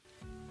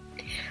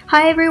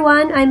Hi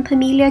everyone, I'm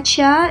Pamelia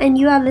Chia and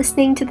you are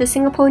listening to the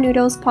Singapore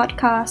Noodles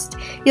podcast,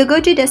 your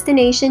go-to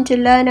destination to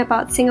learn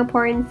about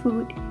Singaporean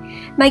food.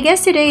 My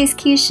guest today is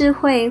Khee,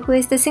 who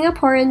is the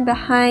Singaporean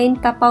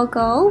behind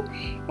Tabaogirl,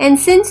 and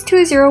since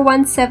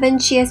 2017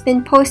 she has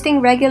been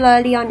posting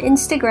regularly on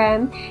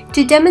Instagram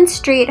to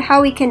demonstrate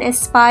how we can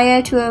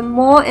aspire to a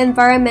more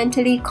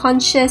environmentally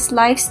conscious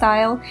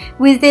lifestyle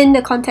within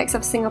the context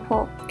of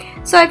Singapore.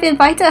 So I've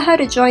invited her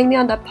to join me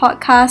on the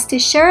podcast to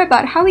share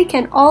about how we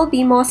can all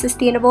be more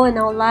sustainable in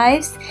our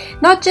lives,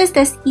 not just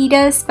as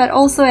eaters but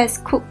also as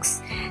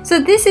cooks. So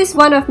this is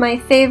one of my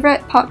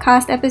favorite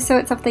podcast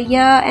episodes of the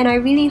year and I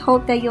really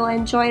hope that you'll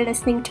enjoy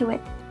listening to it.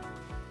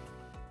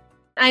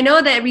 I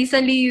know that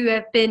recently you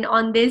have been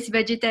on this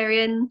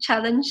vegetarian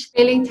challenge.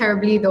 Failing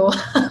terribly though.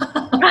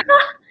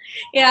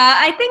 Yeah,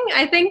 I think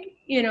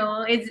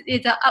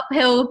it's an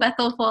uphill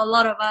battle for a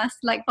lot of us.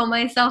 Like for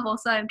myself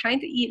also, I'm trying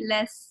to eat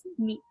less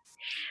meat.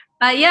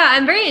 But yeah,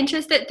 I'm very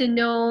interested to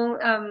know,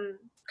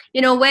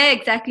 where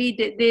exactly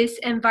did this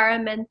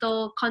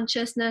environmental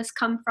consciousness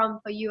come from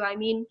for you? I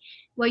mean,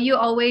 were you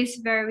always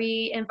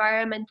very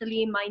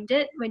environmentally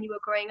minded when you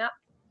were growing up?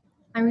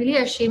 I'm really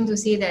ashamed to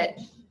say that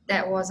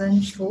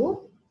wasn't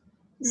true.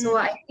 So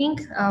I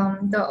think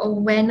the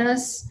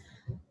awareness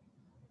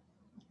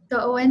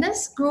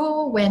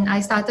grew when I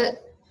started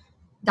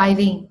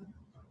diving.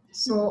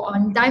 So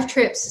on dive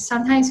trips,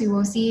 sometimes we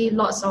will see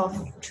lots of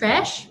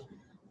trash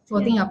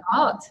floating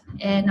about,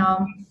 and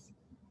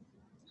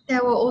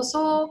there were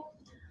also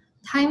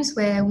times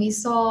where we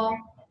saw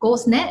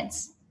ghost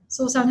nets.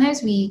 So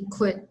sometimes we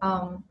could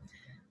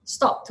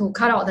stop to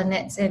cut out the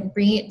nets and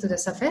bring it to the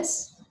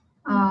surface.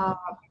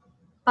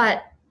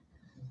 But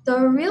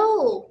the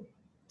real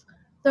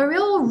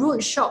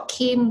root shock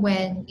came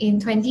when in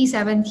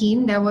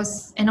 2017 there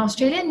was an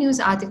Australian news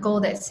article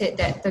that said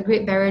that the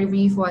Great Barrier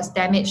Reef was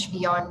damaged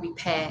beyond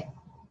repair.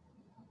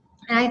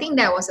 And I think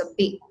that was a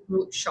big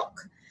root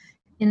shock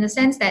in the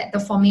sense that the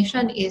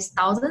formation is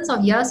thousands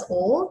of years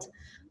old.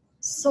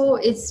 So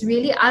it's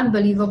really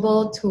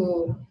unbelievable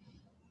to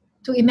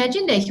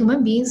imagine that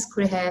human beings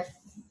could have,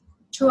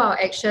 through our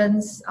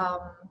actions,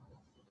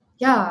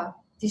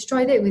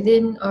 destroyed it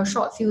within a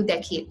short few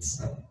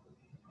decades.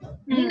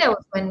 I think that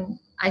was when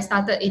I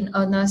started in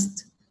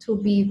earnest to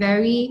be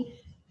very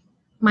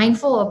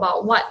mindful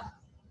about what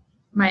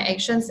my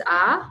actions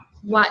are,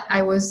 what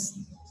I was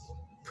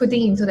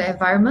putting into the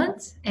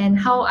environment, and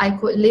how I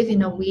could live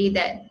in a way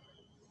that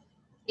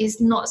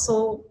is not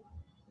so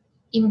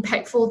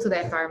impactful to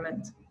the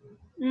environment.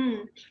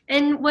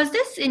 And was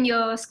this in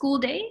your school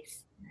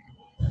days?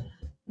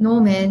 No,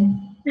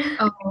 man.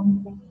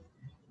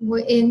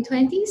 In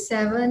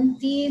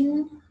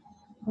 2017,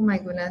 oh my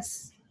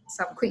goodness,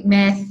 some quick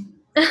math.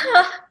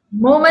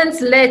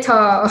 Moments later,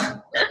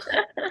 I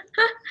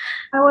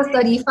was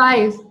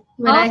 35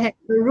 when I had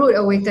the rude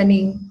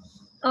awakening.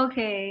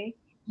 Okay.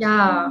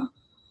 Yeah.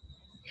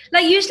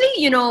 Like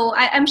usually,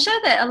 I'm sure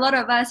that a lot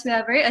of us, we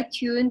are very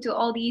attuned to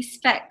all these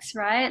facts,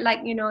 right?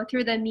 Like,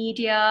 through the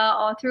media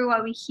or through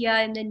what we hear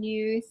in the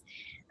news.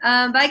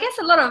 But I guess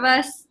a lot of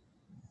us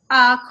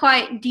are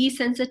quite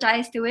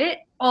desensitized to it.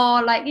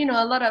 Or like,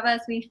 a lot of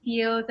us, we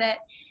feel that,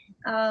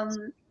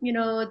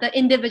 the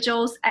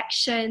individual's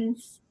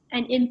actions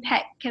and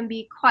impact can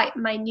be quite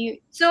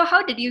minute. So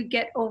how did you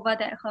get over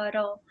that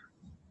hurdle?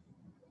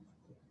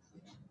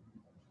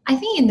 I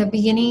think in the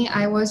beginning,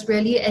 I was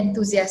really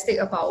enthusiastic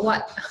about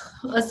what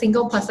a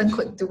single person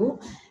could do.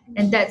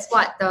 And that's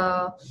what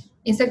the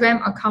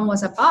Instagram account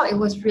was about. It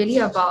was really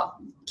about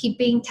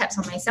keeping tabs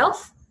on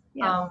myself.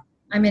 Yeah.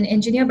 I'm an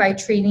engineer by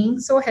training,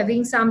 so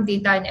having some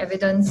data and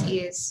evidence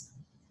is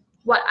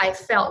what I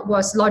felt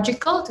was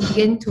logical to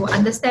begin to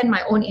understand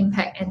my own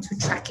impact and to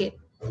track it.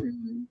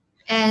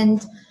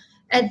 And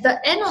at the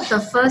end of the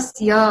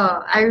first year,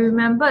 I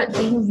remembered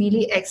being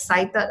really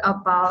excited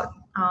about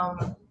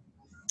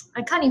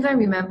I can't even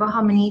remember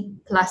how many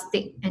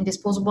plastic and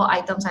disposable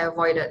items I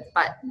avoided,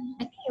 but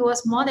I think it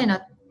was more than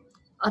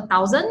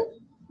 1,000.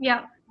 Yeah.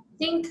 I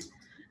think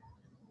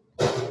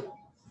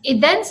it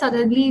then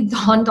suddenly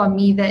dawned on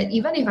me that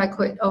even if I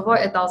could avoid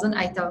 1,000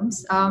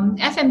 items,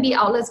 F&B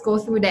outlets go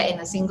through that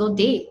in a single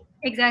day.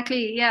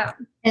 Exactly, yeah.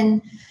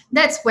 And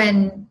that's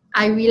when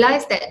I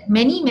realized that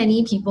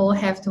many people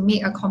have to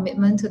make a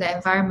commitment to the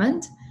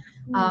environment.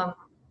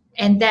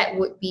 And that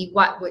would be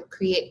what would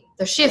create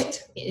the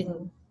shift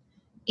in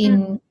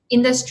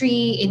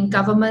industry, in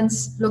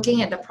governments,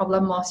 looking at the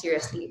problem more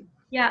seriously.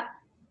 Yeah.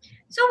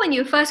 So when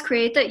you first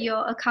created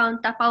your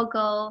account,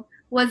 Tabaogirl,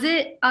 was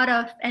it out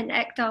of an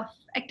act of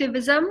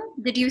activism?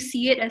 Did you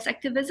see it as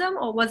activism,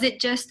 or was it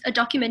just a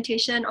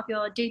documentation of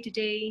your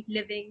day-to-day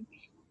living?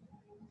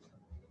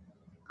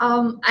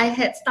 I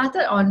had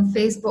started on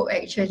Facebook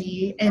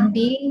actually, and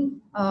being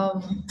a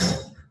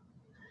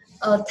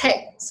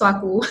tech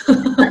swaku,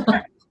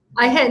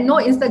 I had no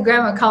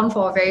Instagram account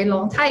for a very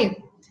long time.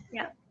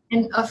 Yeah.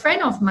 And a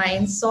friend of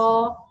mine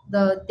saw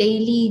the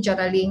daily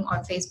journaling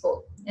on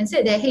Facebook and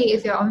said that, hey,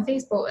 if you're on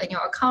Facebook and your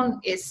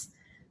account is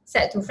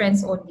set to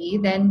friends only,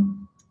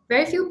 then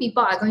very few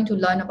people are going to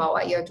learn about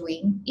what you're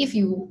doing if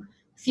you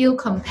feel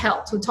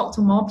compelled to talk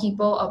to more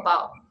people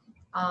about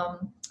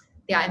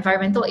their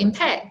environmental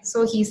impact.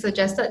 So he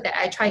suggested that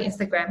I try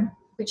Instagram,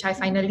 which I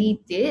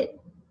finally did.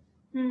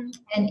 And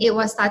it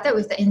was started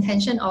with the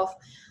intention of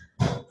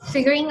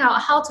figuring out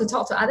how to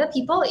talk to other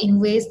people in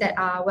ways that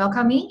are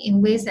welcoming,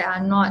 in ways that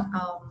are not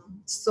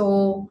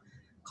so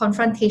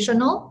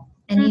confrontational,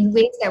 and in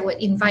ways that would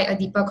invite a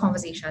deeper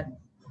conversation.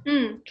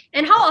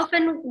 And how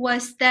often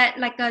was that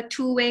like a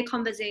two-way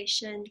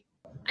conversation?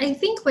 I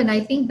think when I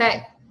think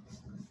back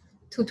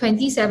to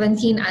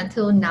 2017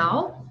 until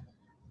now,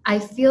 I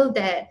feel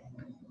that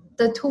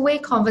the two-way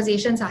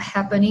conversations are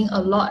happening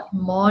a lot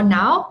more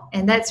now,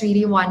 and that's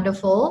really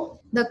wonderful.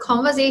 The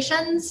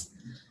conversations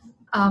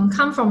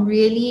come from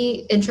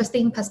really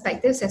interesting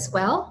perspectives as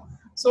well.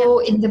 So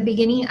in the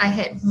beginning, I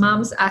had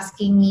moms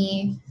asking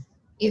me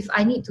if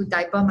I need to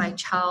diaper my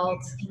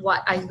child,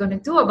 what are you going to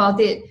do about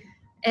it?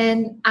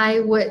 And I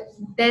would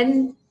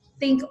then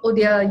think, oh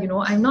dear, you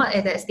know, I'm not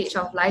at that stage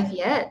of life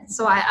yet.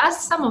 So I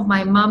asked some of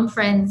my mom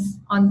friends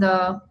on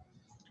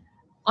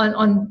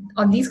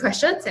these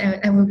questions,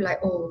 and we'll be like,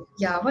 oh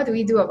yeah, what do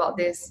we do about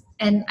this?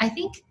 And I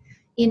think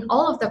in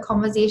all of the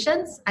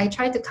conversations, I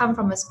try to come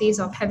from a space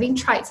of having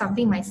tried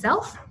something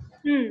myself,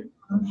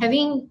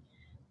 having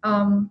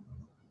and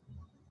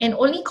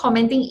only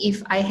commenting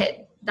if I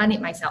had done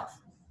it myself.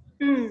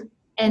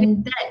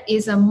 And that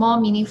is a more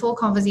meaningful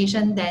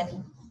conversation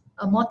than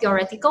a more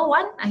theoretical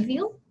one, I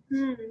feel.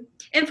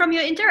 And from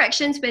your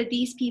interactions with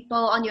these people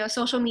on your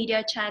social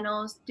media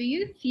channels, do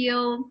you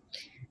feel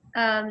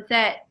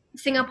that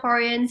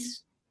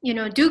Singaporeans, you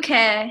know, do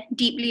care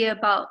deeply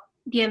about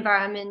the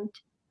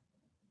environment?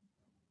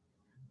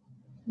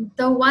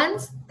 The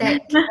ones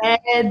that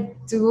care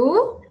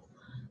do.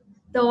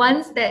 The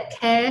ones that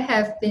care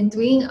have been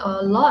doing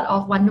a lot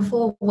of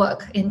wonderful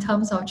work in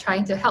terms of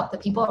trying to help the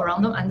people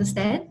around them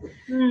understand.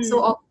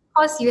 So of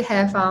course you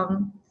have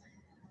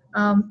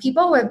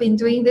people who have been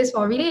doing this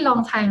for a really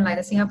long time, like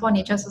the Singapore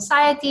Nature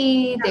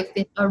Society. They've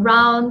been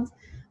around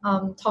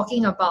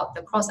talking about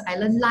the Cross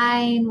Island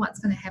Line, what's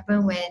going to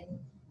happen when,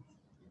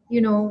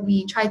 you know,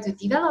 we try to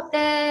develop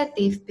that.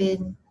 They've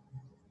been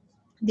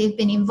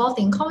involved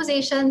in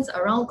conversations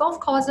around golf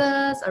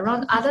courses,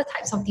 around other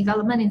types of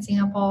development in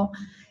Singapore.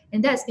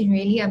 And that's been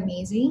really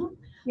amazing.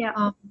 There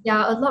are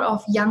a lot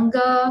of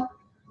younger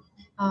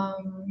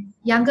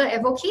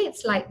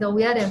advocates like the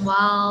Weird and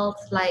Wild,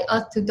 like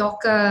Earth to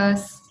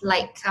Dockers,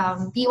 like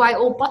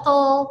BYO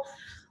Bottle,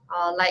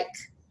 like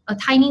a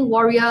Tiny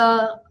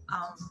Warrior.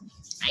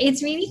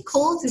 It's really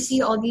cool to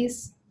see all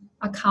these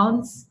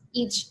accounts,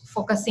 each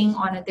focusing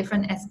on a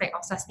different aspect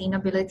of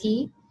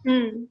sustainability.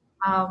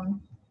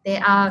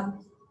 There are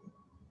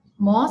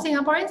more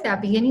Singaporeans that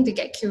are beginning to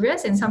get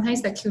curious, and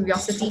sometimes the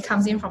curiosity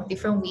comes in from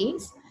different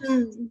ways.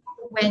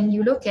 When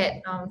you look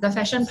at the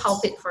Fashion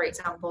Pulpit, for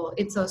example,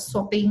 it's a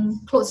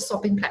clothes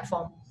swapping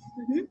platform.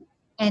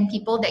 And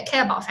people that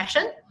care about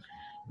fashion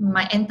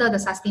might enter the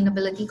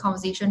sustainability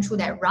conversation through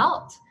that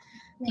route.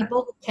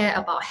 People who care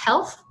about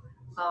health,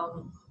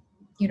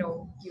 you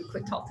know, you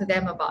could talk to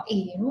them about,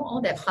 hey, you know, all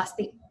that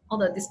plastic, all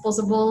the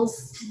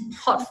disposables,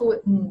 hot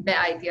food,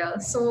 bad idea.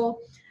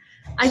 So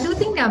I do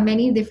think there are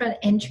many different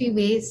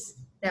entryways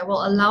that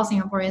will allow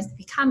Singaporeans to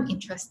become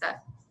interested.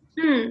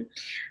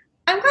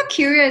 I'm quite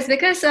curious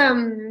because,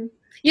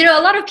 you know,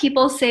 a lot of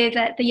people say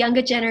that the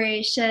younger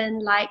generation,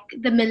 like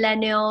the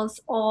millennials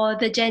or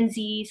the Gen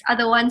Zs, are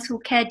the ones who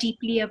care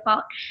deeply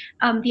about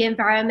the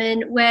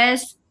environment,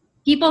 whereas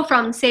people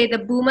from, say, the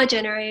boomer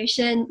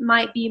generation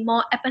might be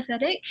more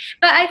apathetic.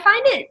 But I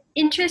find it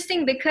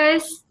interesting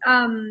because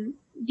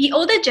the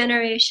older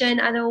generation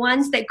are the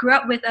ones that grew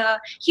up with a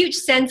huge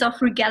sense of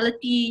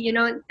frugality, you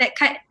know, that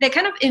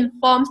kind of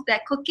informs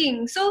their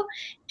cooking. So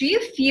do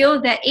you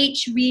feel that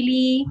age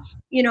really,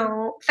 you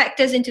know,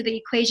 factors into the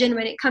equation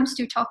when it comes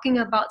to talking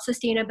about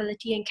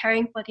sustainability and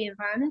caring for the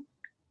environment?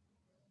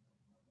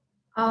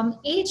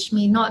 Age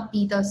may not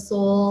be the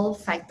sole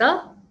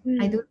factor.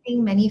 I do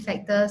think many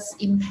factors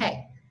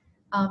impact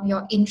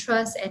your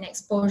interest and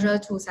exposure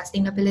to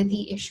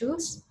sustainability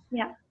issues.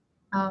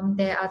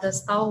 There are the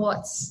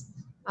stalwarts,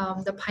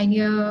 the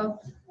pioneer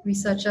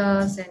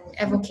researchers and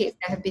advocates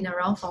that have been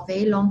around for a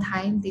very long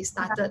time. They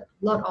started a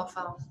lot of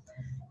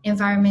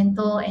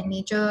environmental and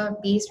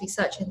nature-based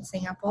research in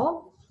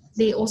Singapore.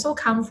 They also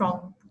come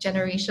from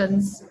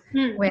generations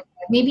where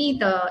maybe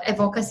the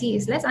advocacy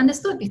is less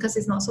understood because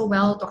it's not so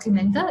well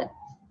documented.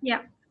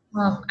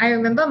 I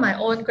remember my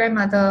own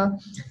grandmother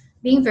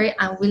being very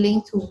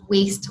unwilling to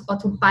waste or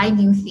to buy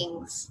new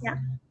things.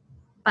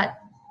 But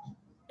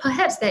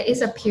perhaps there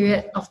is a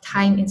period of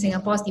time in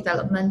Singapore's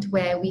development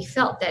where we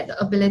felt that the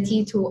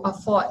ability to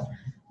afford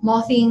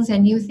more things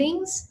and new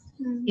things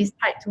is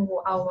tied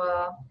to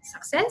our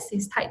success,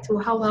 is tied to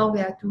how well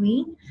we are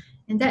doing,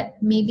 and that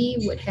maybe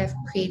would have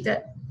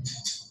created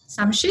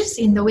some shifts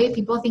in the way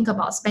people think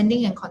about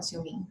spending and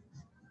consuming.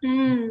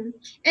 And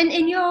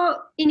in your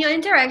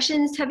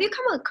interactions, have you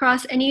come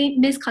across any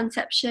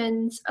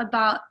misconceptions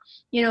about,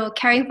 you know,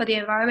 caring for the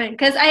environment?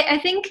 Because I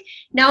think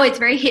now it's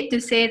very hip to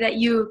say that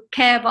you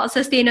care about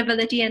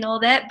sustainability and all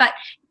that, but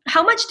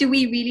how much do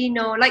we really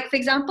know? Like, for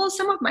example,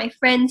 some of my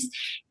friends,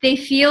 they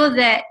feel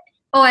that,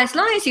 oh, as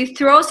long as you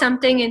throw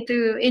something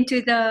into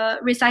the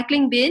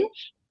recycling bin,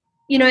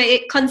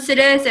 it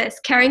considers as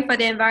caring for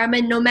the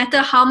environment no matter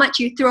how much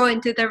you throw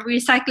into the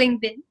recycling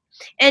bin.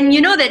 And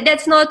you know that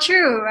that's not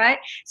true, right?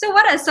 So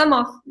what are some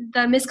of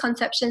the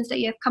misconceptions that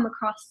you have come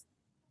across?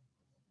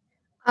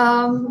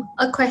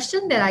 A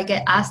question that I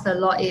get asked a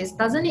lot is,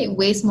 doesn't it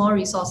waste more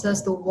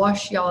resources to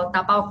wash your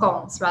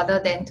tabaogongs rather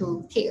than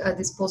to take a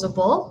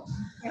disposable?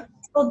 Yeah.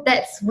 So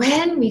that's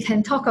when we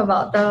can talk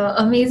about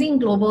the amazing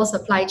global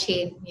supply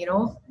chain,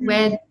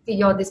 where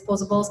your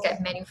disposables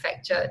get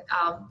manufactured.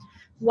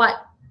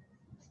 What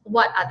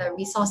are the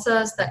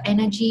resources, the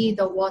energy,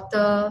 the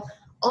water,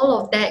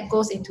 all of that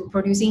goes into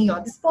producing your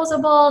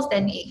disposables.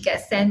 Then it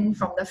gets sent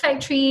from the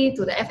factory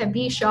to the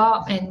F&B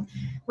shop. And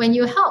when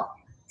you help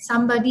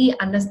somebody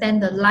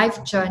understand the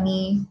life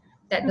journey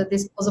that the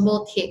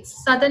disposable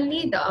takes,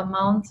 suddenly the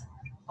amount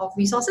of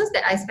resources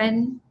that I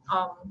spend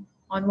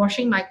on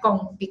washing my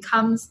gong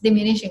becomes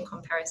diminished in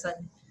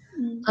comparison.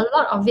 A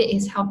lot of it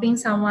is helping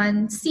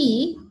someone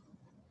see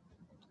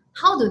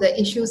how do the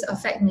issues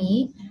affect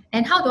me,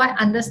 and how do I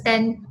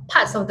understand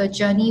parts of the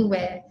journey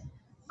where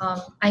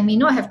I may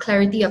not have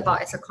clarity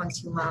about as a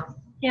consumer.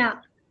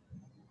 Yeah.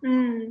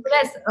 So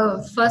that's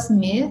a first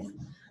myth.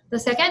 The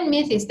second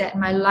myth is that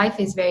my life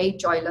is very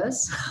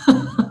joyless.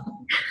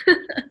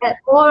 That,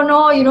 oh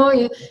no,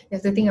 you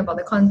have to think about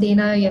the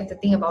container, you have to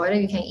think about whether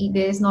you can eat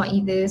this, not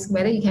eat this,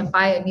 whether you can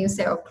buy a new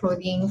set of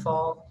clothing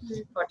for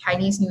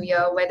Chinese New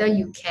Year, whether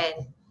you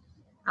can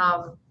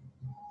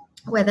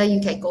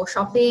go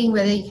shopping,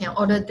 whether you can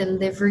order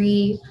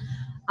delivery.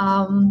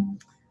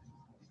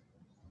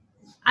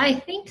 I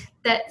think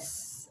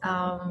that's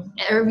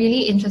a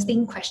really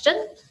interesting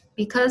question,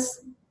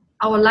 because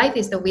our life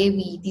is the way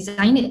we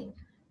design it.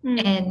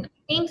 And I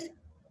think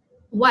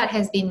what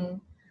has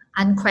been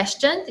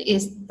unquestioned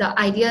is the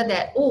idea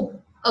that,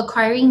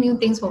 acquiring new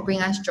things will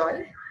bring us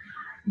joy.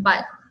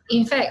 But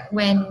in fact,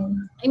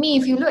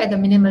 if you look at the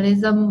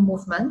minimalism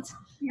movement,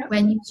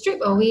 when you strip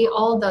away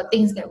all the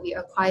things that we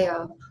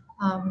acquire,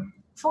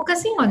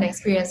 focusing on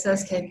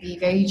experiences can be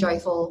very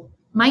joyful.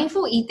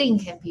 Mindful eating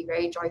can be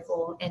very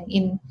joyful, and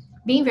in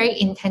being very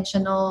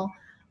intentional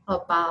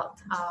about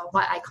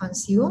what I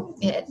consume,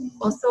 it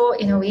also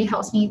in a way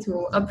helps me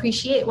to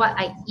appreciate what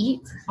I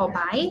eat or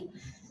buy.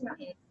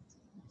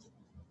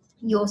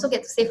 You also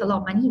get to save a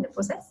lot of money in the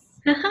process.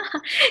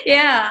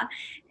 Yeah.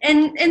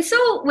 And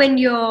so when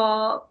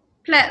your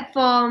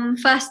platform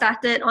first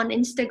started on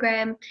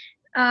Instagram,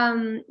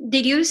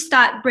 did you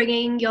start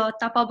bringing your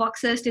tapao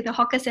boxes to the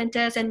hawker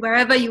centers and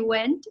wherever you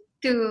went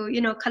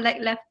to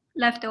collect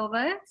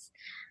leftovers?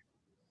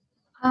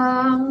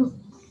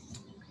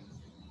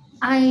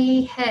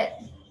 I had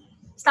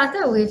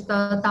started with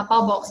the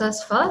tapao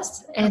boxes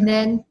first, and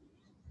then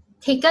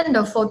taken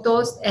the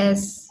photos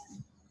as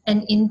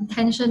an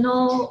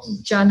intentional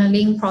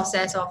journaling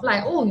process of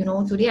like,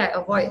 today I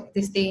avoid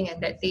this thing and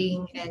that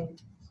thing.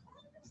 And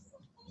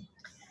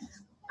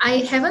I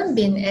haven't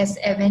been as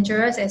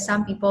adventurous as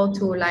some people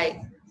to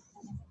like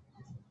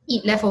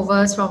eat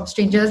leftovers from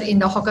strangers in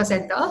the hawker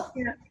center.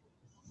 Yeah.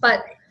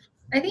 But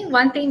I think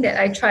one thing that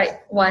I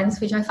tried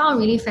once, which I found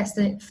really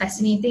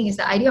fascinating, is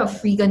the idea of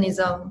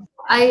freeganism.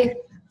 I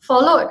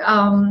followed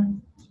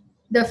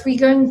the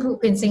freegan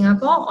group in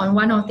Singapore on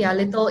one of their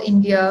Little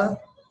India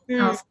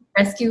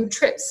rescue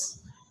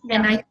trips.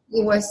 Yeah. And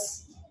it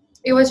was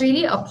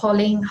really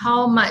appalling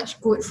how much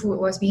good food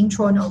was being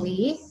thrown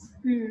away.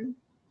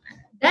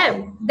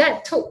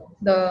 That took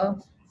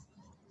the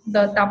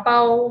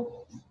tapao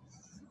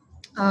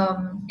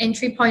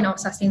entry point of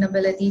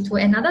sustainability to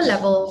another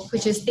level,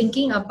 which is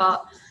thinking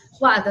about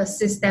what are the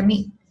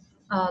systemic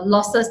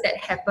losses that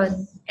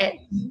happen at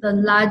the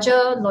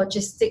larger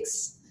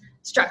logistics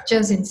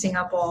structures in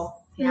Singapore.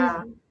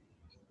 Yeah,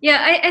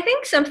 I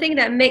think something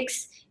that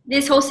makes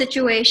this whole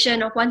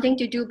situation of wanting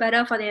to do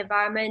better for the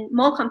environment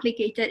more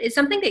complicated is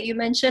something that you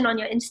mentioned on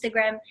your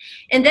Instagram,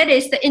 and that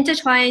is the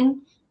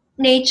intertwined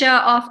nature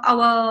of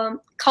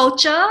our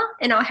culture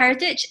and our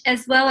heritage,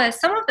 as well as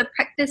some of the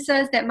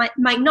practices that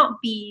might not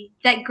be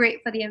that great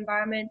for the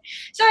environment.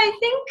 So I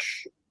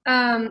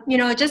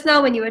think, just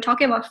now when you were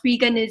talking about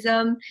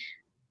veganism,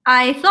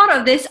 I thought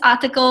of this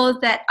article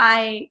that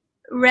I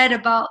read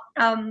about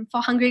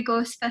for Hungry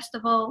Ghost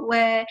Festival,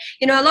 where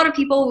a lot of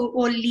people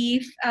will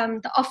leave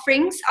the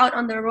offerings out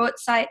on the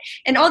roadside,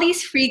 and all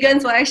these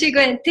freegans will actually go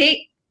and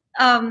take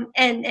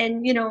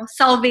and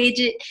salvage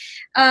it.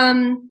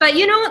 But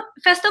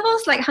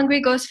festivals like Hungry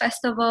Ghost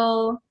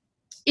Festival,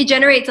 it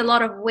generates a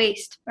lot of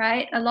waste,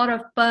 right? A lot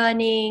of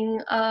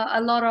burning,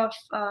 a lot of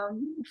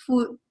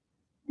food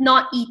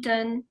not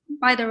eaten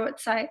by the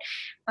roadside.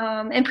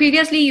 And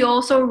previously, you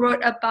also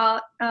wrote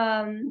about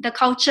the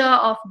culture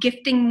of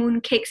gifting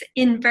mooncakes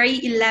in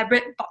very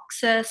elaborate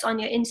boxes on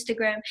your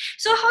Instagram.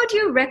 So how do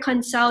you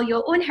reconcile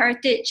your own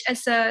heritage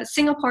as a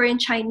Singaporean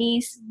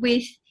Chinese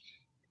with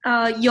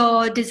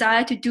your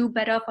desire to do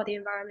better for the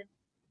environment?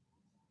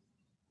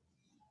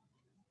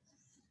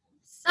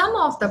 Some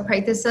of the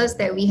practices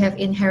that we have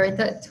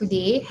inherited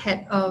today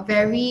had a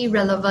very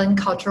relevant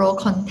cultural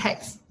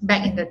context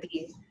back in the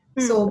day.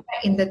 So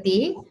back in the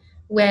day,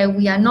 where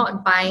we are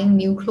not buying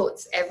new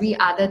clothes every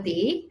other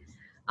day,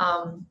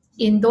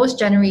 in those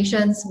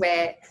generations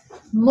where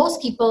most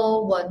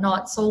people were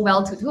not so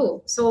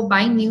well-to-do, so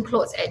buying new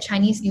clothes at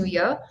Chinese New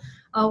Year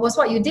was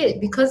what you did,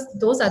 because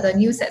those are the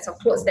new sets of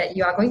clothes that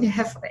you are going to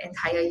have for the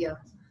entire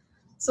year.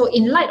 So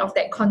in light of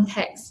that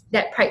context,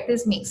 that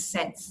practice makes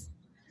sense.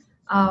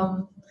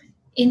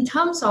 In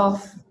terms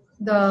of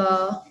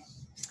the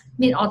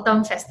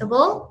Mid-Autumn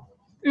Festival,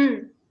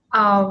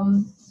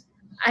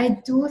 I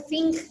do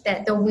think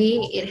that the way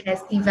it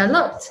has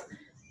developed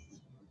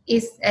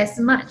is as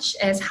much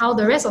as how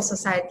the rest of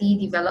society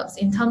develops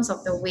in terms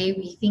of the way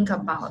we think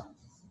about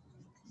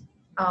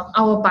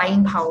our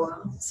buying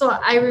power. So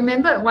I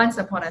remember once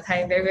upon a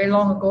time, very, very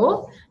long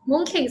ago,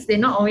 mooncakes did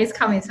not always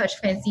come in such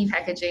fancy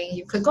packaging.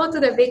 You could go to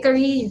the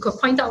bakery, you could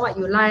point out what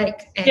you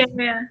like, and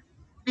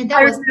that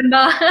I was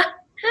remember.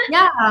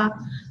 yeah.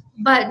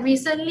 But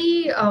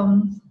recently,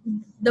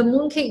 the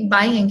mooncake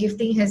buying and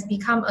gifting has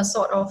become a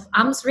sort of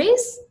arms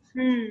race.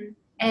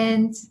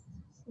 And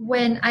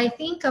when I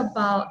think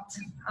about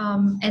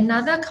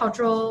another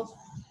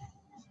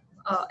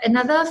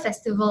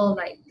festival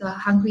like the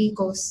Hungry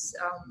Ghost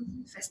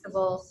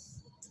Festival,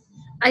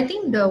 I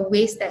think the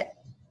waste that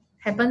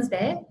happens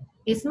there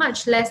is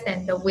much less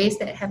than the waste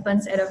that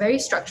happens at a very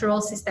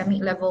structural,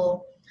 systemic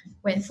level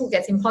when food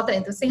gets imported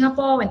into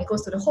Singapore, when it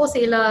goes to the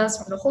wholesalers,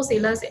 from the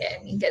wholesalers,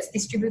 and it gets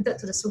distributed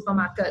to the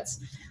supermarkets.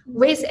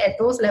 Waste at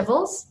those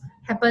levels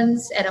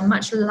happens at a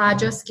much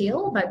larger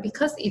scale, but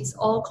because it's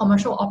all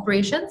commercial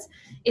operations,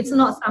 it's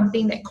not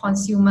something that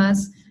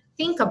consumers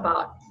think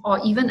about or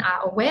even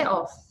are aware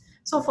of.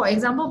 So for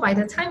example, by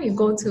the time you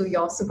go to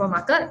your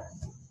supermarket,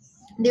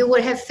 they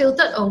would have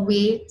filtered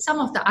away some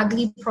of the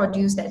ugly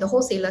produce that the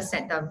wholesalers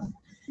sent them.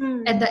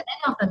 At the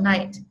end of the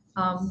night,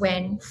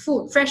 when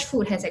fresh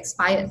food has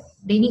expired,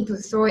 they need to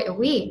throw it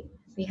away.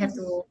 They have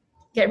to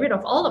get rid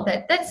of all of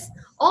that. That's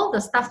all the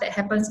stuff that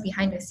happens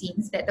behind the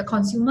scenes that the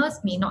consumers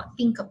may not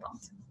think about.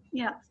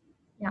 Yeah.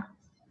 Yeah.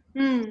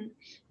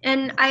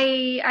 And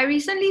I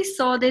recently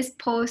saw this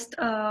post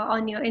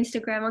on your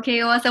Instagram. Okay,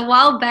 it was a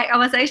while back. I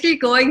was actually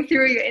going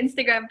through your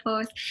Instagram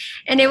post,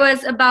 and it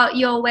was about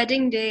your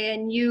wedding day,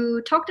 and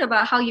you talked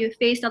about how you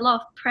faced a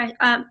lot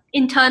of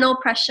internal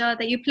pressure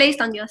that you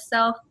placed on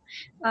yourself,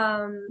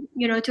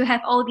 to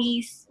have all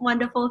these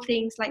wonderful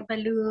things like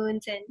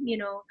balloons and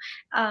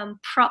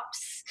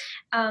props,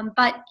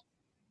 but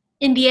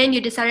in the end you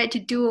decided to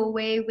do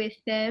away with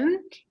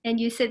them, and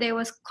you said there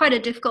was quite a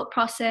difficult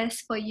process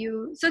for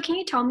you. So can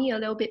you tell me a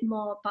little bit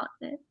more about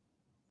that?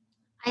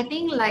 I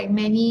think like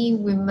many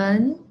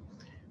women,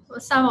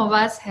 some of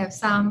us have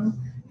some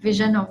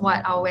vision of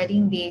what our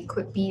wedding day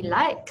could be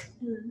like.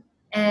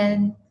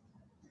 And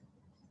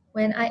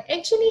when I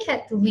actually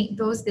had to make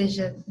those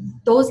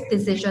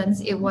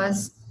decisions, it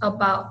was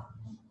about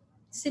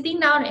sitting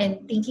down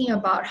and thinking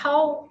about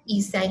how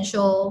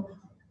essential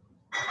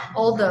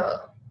all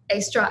the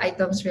extra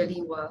items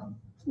really were.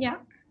 Yeah.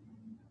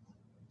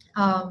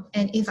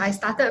 And if I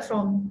started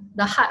from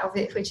the heart of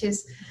it, which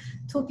is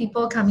two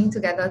people coming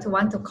together to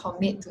want to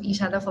commit to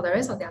each other for the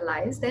rest of their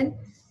lives, then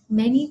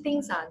many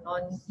things are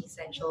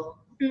non-essential.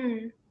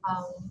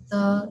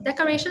 The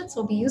decorations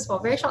will be used for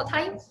a very short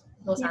time.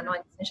 Those are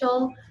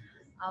non-essential.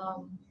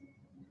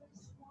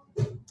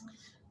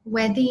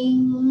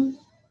 Wedding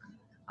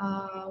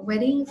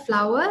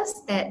flowers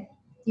that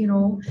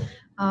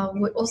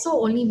would also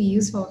only be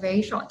used for a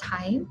very short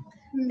time,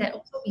 that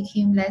also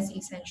became less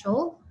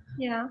essential.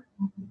 Yeah.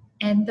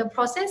 And the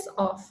process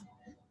of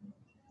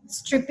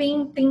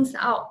stripping things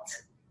out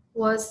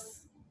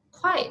was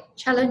quite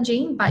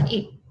challenging, but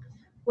it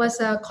was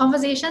a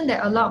conversation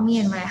that allowed me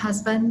and my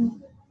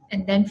husband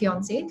and then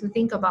fiance to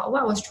think about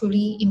what was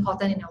truly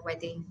important in our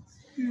wedding.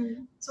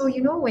 So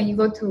when you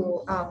go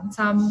to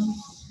some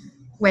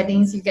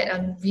weddings, you get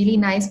a really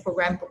nice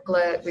program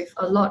booklet with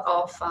a lot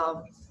of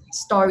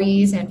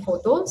stories and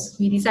photos.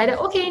 We decided,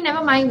 okay,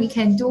 never mind, we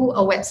can do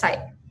a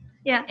website.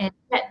 Yeah. And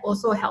that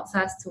also helps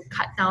us to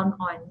cut down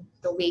on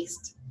the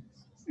waste.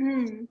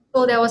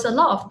 So there was a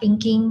lot of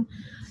thinking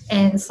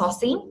and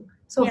sourcing.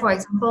 So for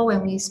example,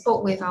 when we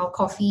spoke with our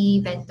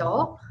coffee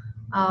vendor,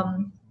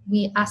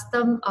 we asked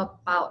them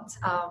about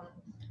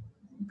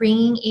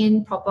bringing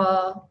in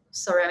proper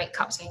ceramic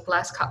cups and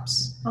glass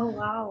cups. Oh,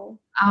 wow.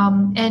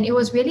 And it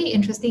was really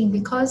interesting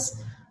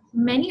because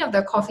many of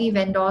the coffee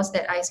vendors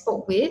that I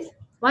spoke with,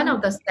 one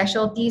of the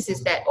specialties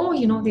is that,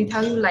 they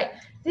tell you like,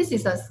 this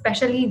is a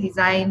specially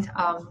designed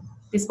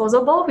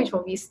disposable, which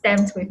will be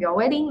stamped with your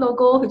wedding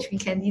logo, which we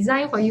can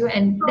design for you.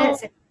 And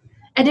that's an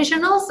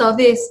additional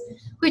service,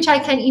 which I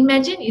can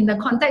imagine in the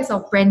context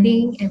of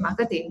branding and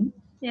marketing.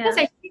 That's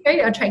actually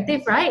very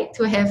attractive, right?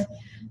 To have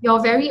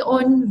your very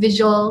own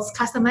visuals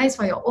customized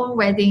for your own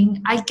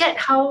wedding. I get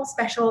how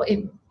special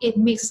it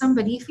makes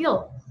somebody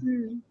feel.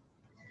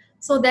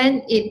 So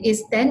then it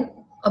is then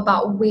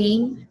about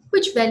weighing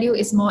which value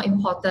is more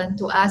important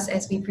to us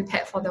as we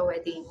prepare for the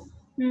wedding.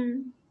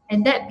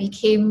 And that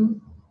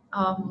became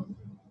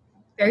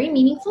very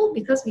meaningful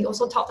because we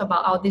also talked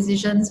about our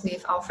decisions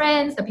with our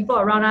friends, the people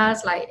around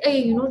us, like,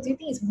 hey, do you think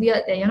it's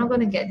weird that you're not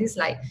going to get this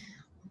like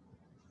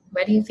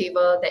wedding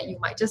favor that you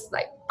might just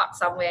like park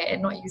somewhere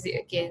and not use it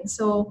again?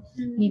 So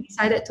we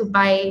decided to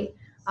buy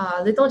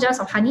little jars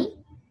of honey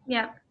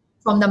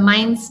from the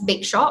Minds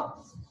Bake Shop.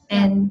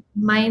 And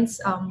Minds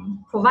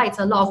provides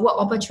a lot of work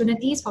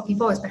opportunities for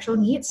people with special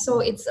needs. So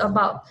it's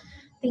about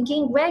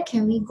thinking, where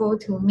can we go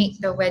to make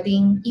the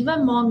wedding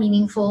even more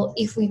meaningful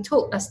if we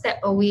took a step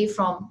away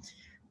from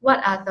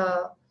what are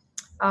the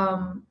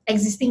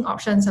existing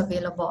options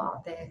available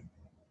out there.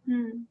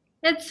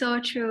 That's so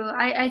true.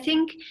 I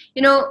think,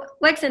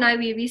 Lex and I,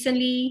 we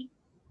recently,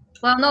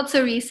 well, not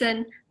so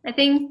recent, I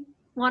think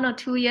 1 or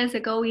 2 years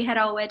ago, we had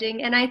our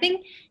wedding. And I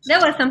think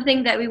that was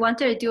something that we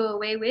wanted to do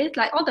away with,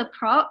 like all the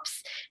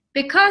props,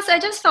 because I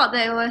just thought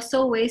that it was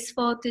so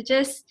wasteful to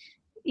just,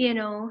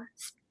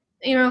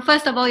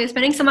 first of all, you're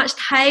spending so much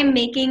time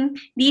making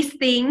these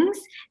things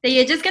that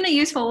you're just going to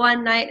use for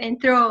one night and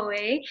throw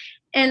away.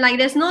 And like,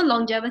 there's no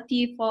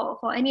longevity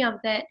for any of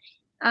that.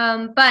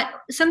 But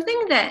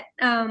something that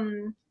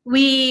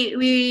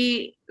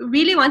we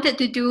really wanted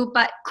to do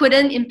but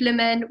couldn't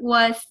implement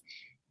was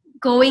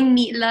going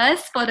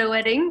meatless for the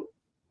wedding,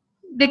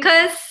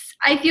 because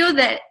I feel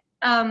that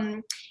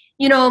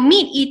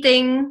meat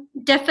eating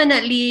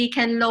definitely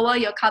can lower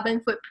your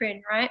carbon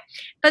footprint, right?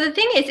 But the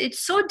thing is, it's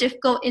so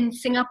difficult in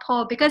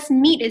Singapore because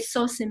meat is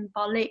so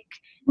symbolic.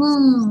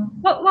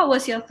 What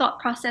was your thought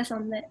process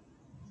on that?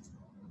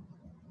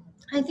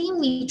 I think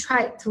we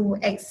tried to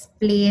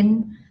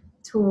explain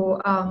to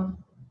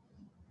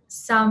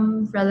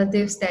some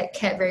relatives that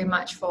cared very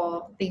much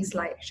for things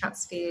like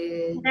shark's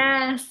fin.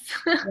 Yes.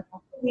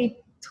 We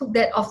took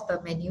that off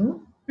the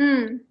menu.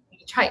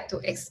 We tried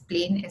to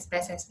explain as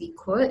best as we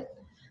could.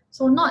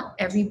 So not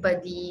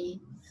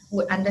everybody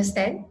would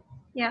understand.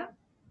 Yeah.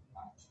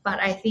 But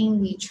I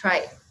think we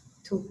tried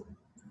to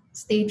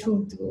stay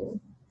true to,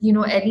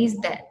 at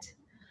least that.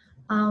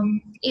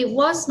 It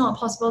was not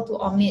possible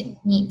to omit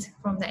meat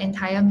from the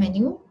entire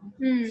menu.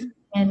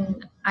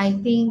 And I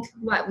think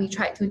what we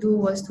tried to do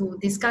was to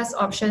discuss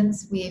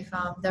options with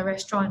the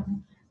restaurant.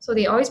 So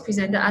they always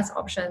presented us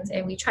options,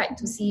 and we tried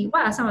to see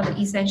what are some of the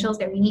essentials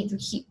that we need to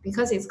keep,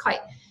 because it's quite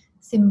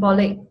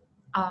symbolic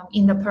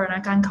in the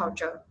Peranakan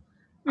culture,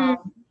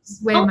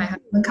 where my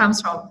husband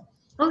comes from.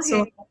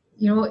 Okay.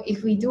 So,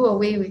 if we do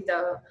away with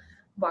the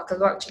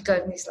bakaluak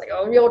chicken, it's like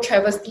a real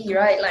travesty,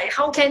 right? Like,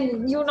 how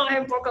can you not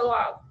have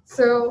bakaluak?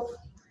 So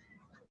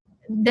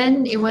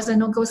then it was a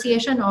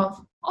negotiation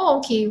of,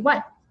 okay,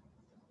 what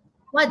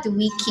do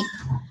we keep?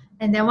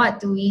 And then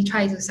what do we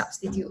try to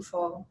substitute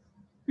for?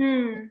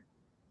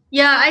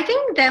 Yeah, I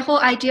think that whole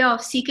idea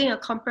of seeking a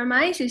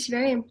compromise is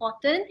very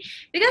important,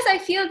 because I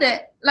feel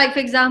that, like, for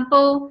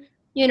example,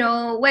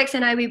 Wex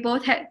and I, we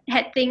both had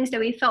things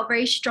that we felt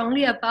very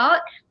strongly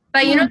about,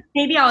 but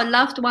maybe our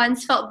loved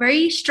ones felt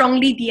very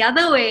strongly the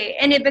other way,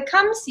 and it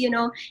becomes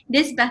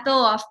this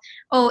battle of,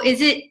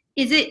 is it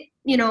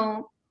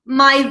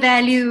my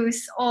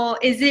values, or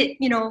is it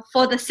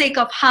for the sake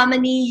of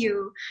harmony,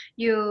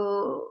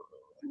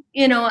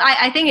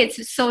 I think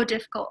it's so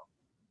difficult.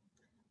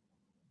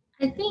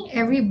 I think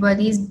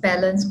everybody's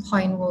balance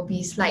point will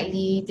be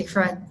slightly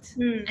different.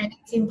 And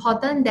it's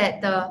important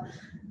that the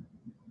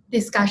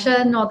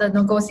discussion or the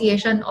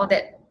negotiation or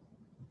that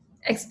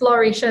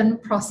exploration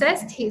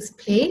process takes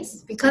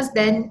place, because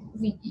then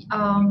we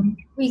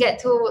get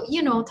to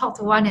talk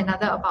to one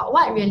another about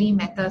what really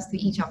matters to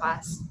each of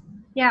us.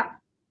 Yeah.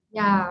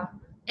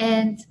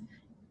 And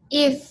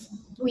if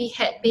we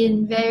had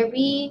been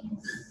very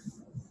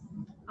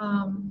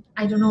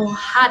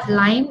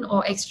hardline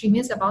or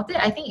extremist about it,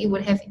 I think it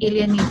would have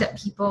alienated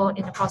people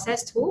in the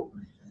process too.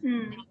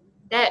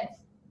 That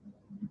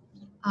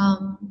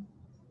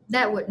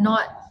would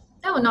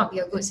not be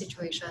a good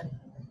situation.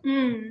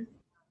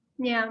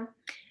 Yeah.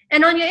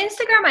 And on your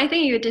Instagram, I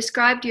think you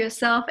described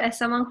yourself as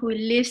someone who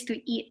lives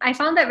to eat. I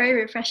found that very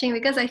refreshing,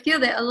 because I feel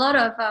that a lot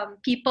of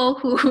people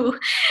who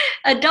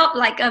adopt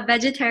like a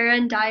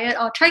vegetarian diet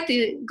or try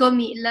to go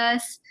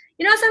meatless,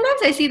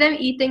 sometimes I see them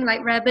eating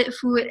like rabbit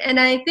food, and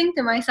I think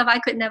to myself, I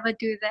could never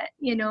do that,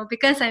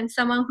 because I'm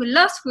someone who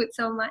loves food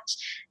so much.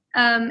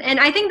 And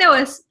I think that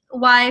was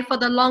why for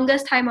the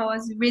longest time I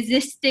was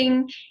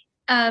resisting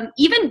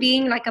even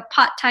being like a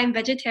part-time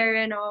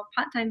vegetarian or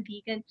part-time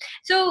vegan.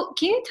 So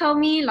can you tell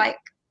me, like,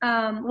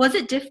 was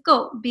it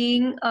difficult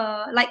being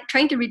like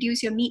trying to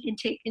reduce your meat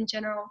intake in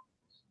general?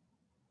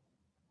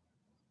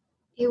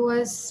 It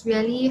was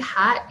really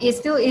hard. It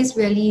still is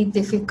really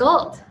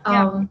difficult.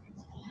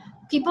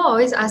 People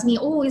always ask me,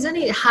 isn't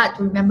it hard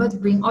to remember to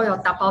bring all your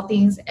tapao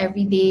things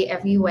every day,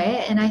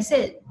 everywhere? And I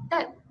said,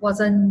 that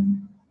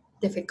wasn't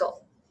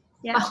difficult.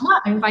 But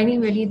what I'm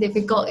finding really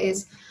difficult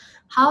is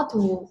how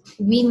to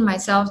wean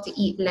myself to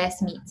eat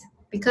less meat,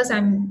 because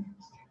I'm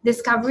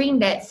discovering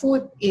that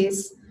food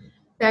is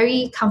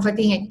very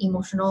comforting and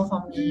emotional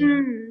for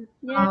me.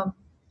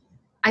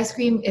 Ice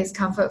cream is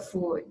comfort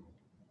food.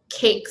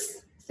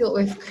 Cakes filled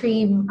with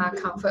cream are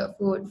comfort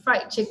food.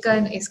 Fried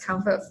chicken is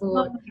comfort food.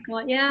 Oh my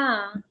God,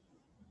 yeah.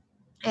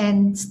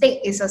 and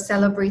steak is a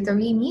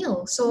celebratory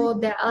meal. So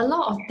there are a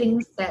lot of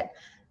things that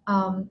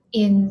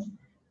in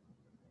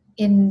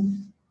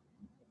in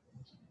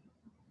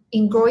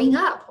in growing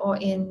up or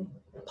in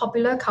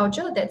popular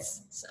culture,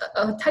 that's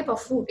a type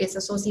of food is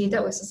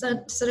associated with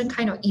a certain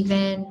kind of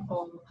event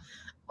or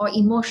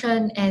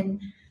emotion,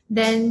 and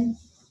then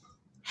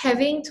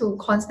having to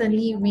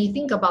constantly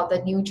rethink about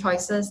the new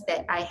choices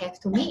that I have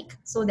to make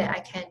so that I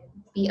can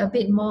be a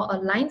bit more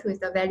aligned with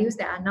the values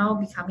that are now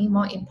becoming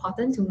more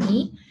important to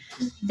me,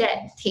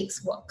 that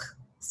takes work.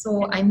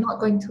 So I'm not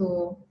going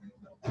to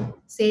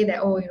say that,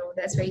 oh,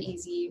 that's very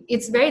easy.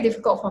 It's very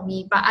difficult for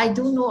me, but I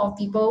do know of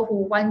people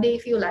who one day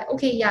feel like,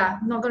 okay, yeah,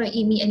 I'm not going to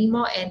eat meat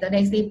anymore, and the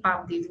next day,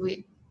 bam, they do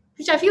it,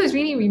 which I feel is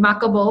really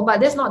remarkable, but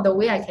that's not the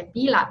way I can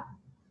be lah.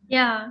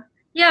 Yeah.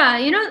 Yeah,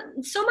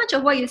 so much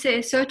of what you say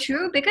is so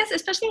true, because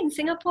especially in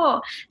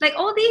Singapore, like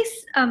all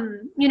these,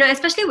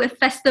 especially with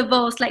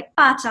festivals like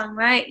Pachang,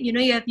 right?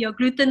 You have your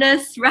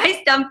glutinous rice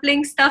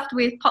dumpling stuffed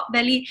with pork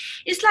belly.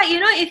 It's like,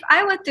 if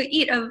I were to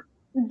eat a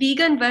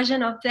vegan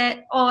version of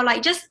that, or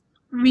like just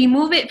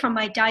remove it from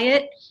my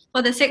diet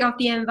for the sake of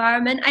the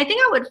environment, I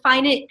think I would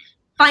find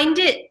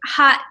it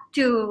hard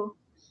to,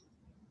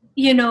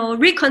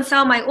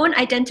 reconcile my own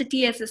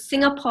identity as a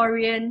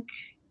Singaporean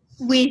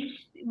with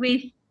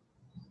with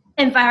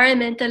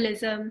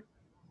environmentalism.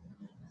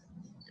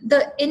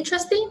 The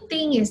interesting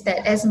thing is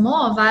that as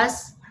more of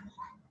us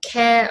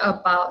care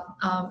about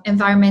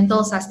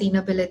environmental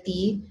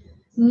sustainability,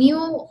 new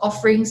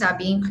offerings are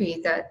being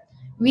created.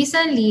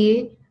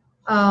 Recently,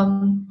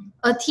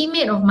 a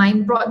teammate of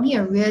mine brought me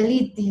a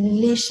really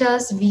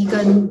delicious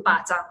vegan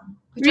bacang,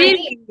 which I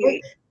think is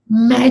Really?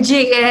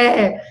 magic.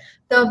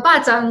 The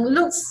bacang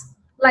looks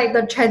like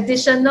the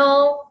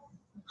traditional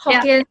Yeah.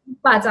 Hokkien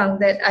bacang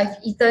that I've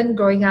eaten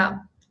growing up,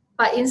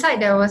 but inside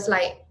there was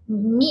like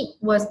meat,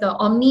 was the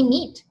omni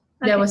meat.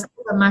 There Okay. was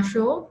still the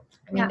mushroom.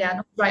 I mean, Yeah. there are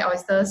no dried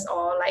oysters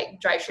or like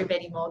dried shrimp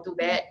anymore, too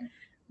bad.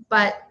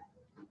 But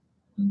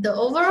the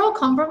overall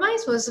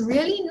compromise was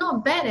really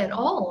not bad at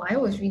all. I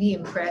was really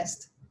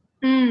impressed.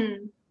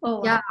 Oh,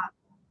 wow. Yeah.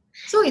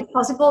 So it's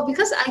possible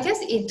because I guess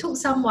it took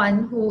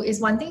someone who is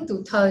wanting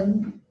to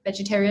turn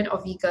vegetarian or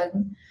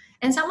vegan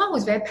and someone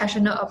who's very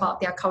passionate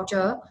about their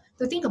culture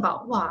to think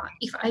about, wow,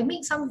 if I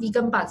make some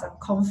vegan bats, I'm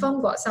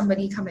confirm got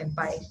somebody come and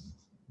buy.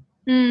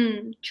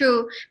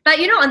 True. But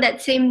on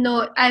that same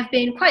note, I've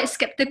been quite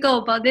skeptical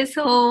about this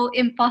whole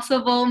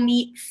impossible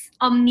meats,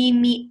 omni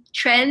meat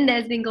trend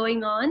that's been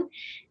going on.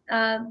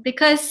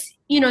 Because,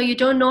 you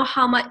don't know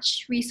how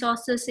much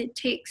resources it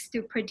takes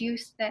to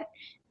produce that.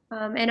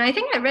 And I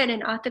think I read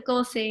an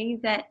article saying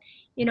that,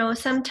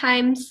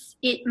 sometimes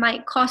it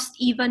might cost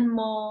even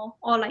more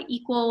or like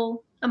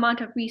equal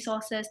amount of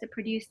resources to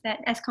produce that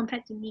as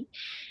compared to meat.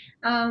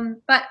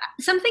 But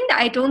something that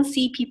I don't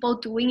see people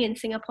doing in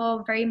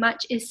Singapore very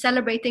much is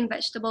celebrating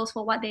vegetables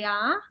for what they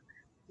are.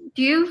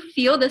 Do you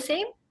feel the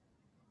same?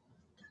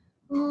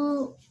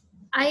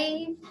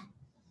 I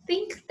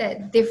think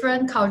that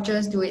different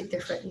cultures do it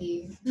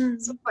differently.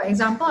 So, Mm. for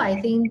example, I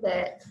think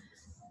that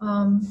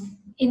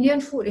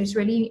Indian food is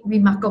really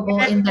remarkable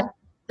in that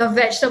the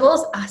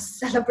vegetables are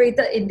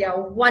celebrated in their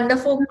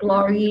wonderful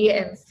glory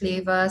and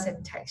flavors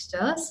and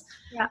textures.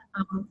 Yeah.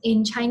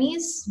 In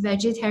Chinese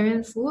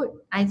vegetarian food,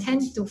 I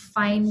tend to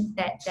find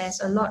that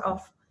there's a lot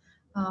of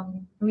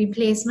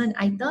replacement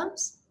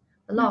items,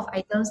 a lot of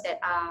items that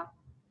are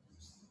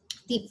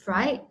deep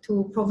fried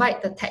to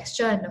provide the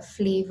texture and the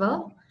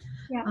flavor.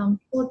 Yeah.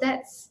 So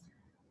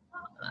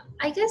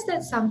I guess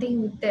that's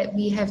something that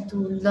we have to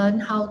learn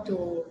how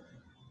to,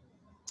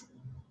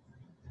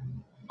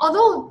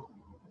 although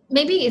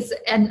maybe it's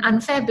an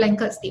unfair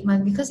blanket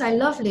statement because I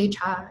love Lei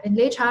Cha and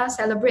Lei Cha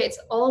celebrates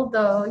all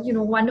the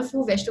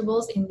wonderful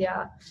vegetables in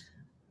their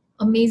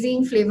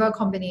amazing flavor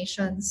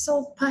combinations.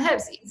 So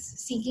perhaps it's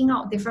seeking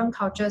out different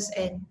cultures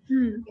and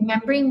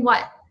remembering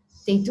what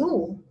they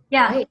do.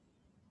 Yeah. Right?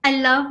 I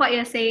love what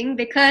you're saying,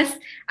 because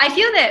I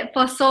feel that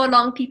for so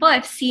long people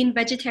have seen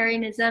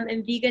vegetarianism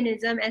and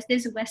veganism as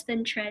this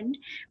Western trend,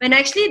 when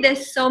actually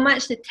there's so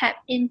much to tap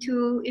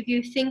into if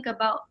you think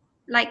about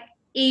like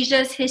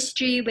Asia's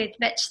history with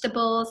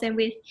vegetables and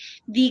with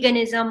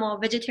veganism or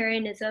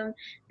vegetarianism.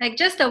 Like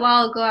just a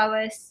while ago I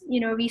was,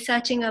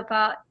 researching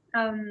about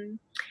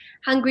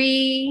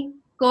Hungry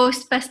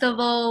Ghost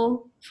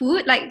Festival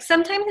food. Like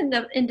sometimes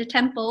in the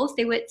temples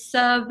they would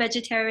serve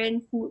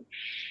vegetarian food,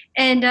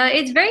 and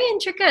it's very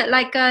intricate.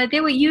 Like they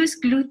would use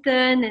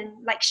gluten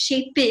and like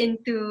shape it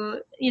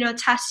into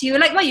char siu,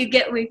 like what you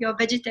get with your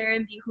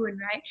vegetarian bihun,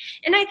 right?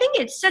 And I think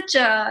it's such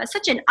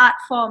an art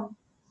form,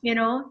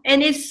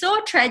 and it's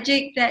so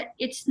tragic that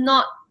it's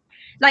not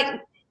like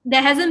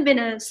there hasn't been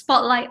a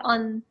spotlight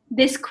on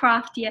this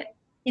craft yet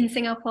in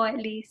Singapore, at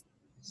least.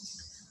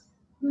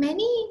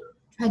 Many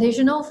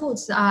traditional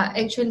foods are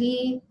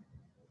actually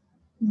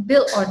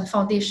built on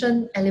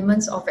foundation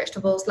elements of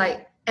vegetables,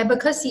 like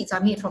abacus seeds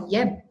are made from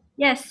yam.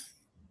 Yes.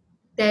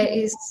 There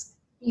is,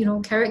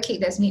 carrot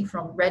cake that's made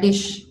from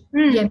radish.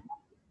 Mm. Yam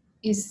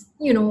is,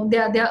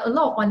 there are a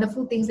lot of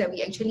wonderful things that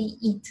we actually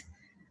eat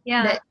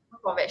Yeah. that come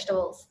from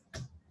vegetables.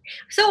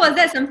 So was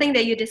that something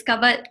that you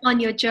discovered on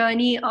your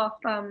journey of,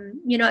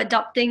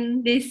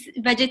 adopting this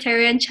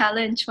vegetarian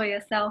challenge for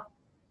yourself?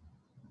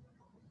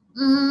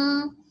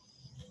 Mm,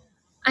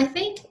 I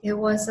think it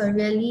was a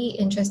really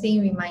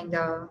interesting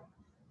reminder Yeah.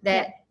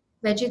 that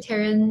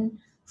vegetarian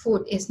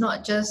food is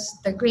not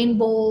just the grain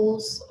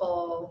bowls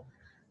or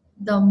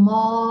the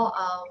more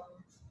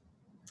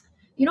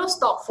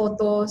stock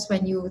photos.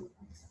 When you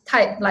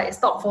type like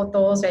stock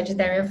photos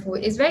vegetarian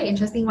food, it's very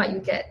interesting what you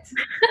get.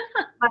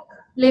 But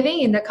living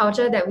in the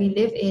culture that we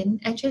live in,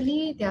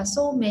 actually there are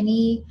so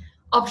many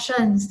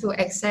options to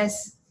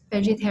access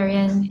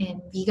vegetarian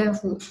and vegan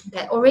food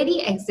that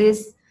already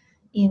exist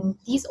in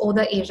these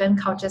older Asian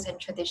cultures and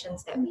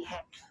traditions that we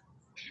have.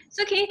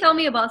 So can you tell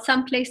me about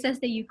some places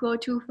that you go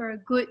to for a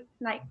good,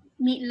 like,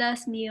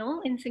 meatless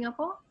meal in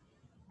Singapore?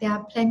 There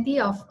are plenty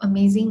of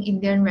amazing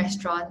Indian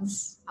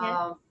restaurants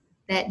Yeah.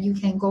 that you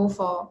can go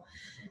for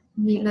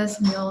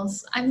meatless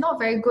meals. I'm not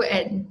very good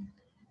at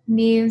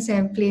names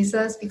and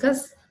places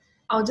because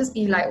I'll just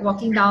be like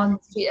walking down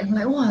the street and I'm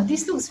like, wow,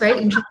 this looks very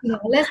interesting.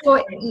 Let's go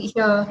and eat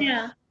here.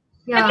 Yeah.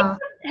 Yeah.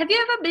 Have you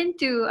ever been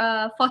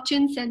to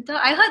Fortune Center?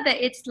 I heard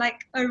that it's like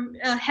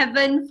a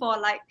heaven for,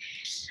 like,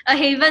 a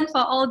haven for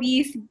all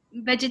these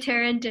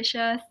vegetarian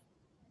dishes.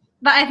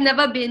 But I've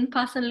never been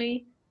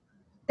personally.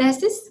 There's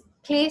this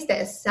place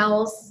that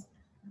sells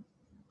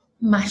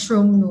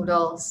mushroom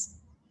noodles.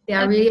 They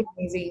are Okay. really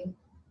amazing.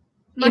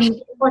 Mushroom.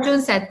 In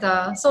Fortune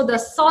Center. So the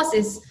sauce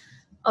is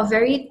a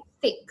very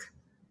thick,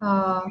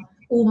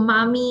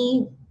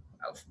 umami,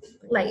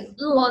 like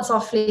lots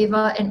of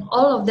flavor, and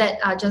all of that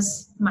are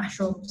just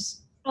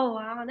mushrooms. Oh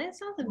wow, that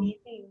sounds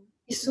amazing.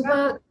 It's Yeah.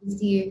 super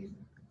tasty.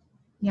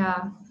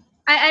 Yeah.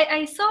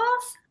 I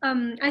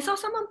saw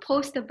someone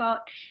post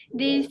about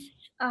this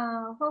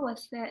what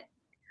was that?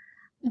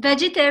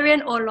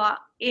 Vegetarian orlock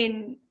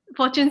in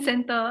Fortune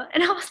Center,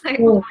 and I was like,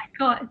 oh Oh, my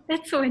god,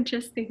 that's so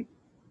interesting.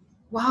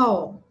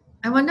 wow.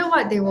 I wonder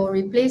what they will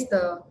replace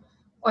the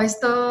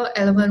oyster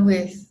element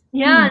with.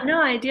 Yeah,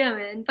 no idea,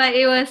 man. But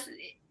it was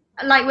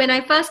like when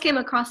I first came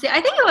across it,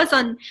 I think it was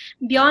on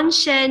Beyond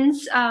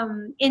Shen's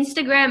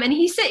Instagram, and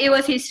he said it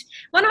was his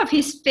one of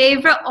his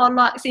favorite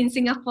orlocks in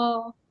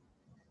Singapore.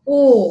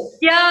 Oh,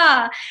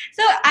 Yeah,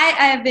 so I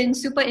have been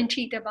super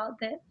intrigued about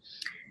that.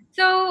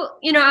 So,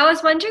 I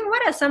was wondering,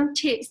 what are some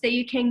tips that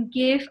you can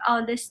give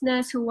our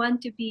listeners who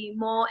want to be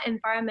more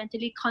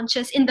environmentally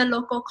conscious in the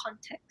local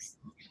context,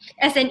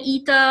 as an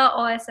eater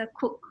or as a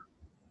cook?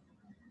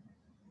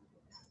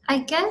 I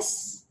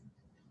guess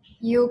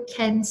you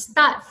can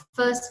start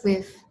first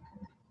with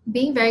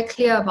being very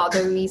clear about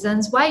the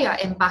reasons why you're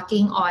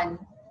embarking on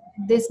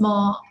this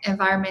more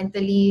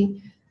environmentally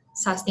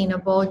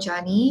sustainable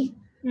journey.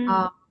 Mm.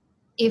 Um,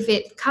 if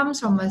it comes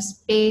from a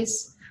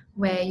space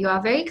where you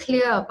are very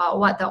clear about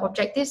what the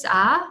objectives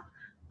are,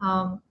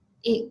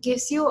 it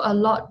gives you a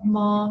lot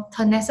more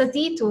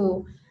tenacity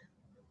to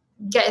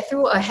get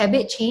through a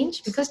habit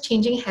change, because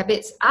changing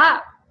habits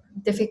are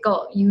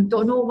difficult. You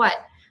don't know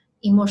what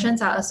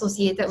emotions are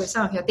associated with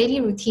some of your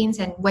daily routines,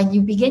 and when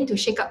you begin to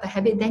shake up the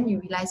habit, then you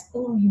realize,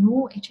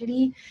 oh,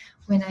 actually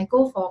when I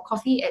go for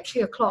coffee at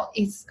 3 o'clock,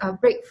 it's a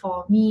break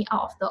for me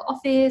out of the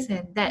office,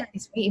 and that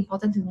is very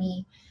important to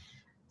me.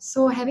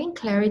 So having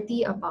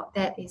clarity about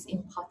that is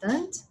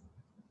important.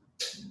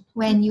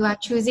 When you are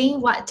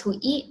choosing what to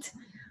eat,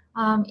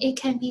 it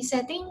can be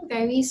setting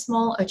very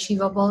small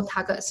achievable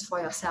targets for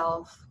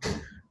yourself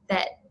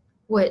that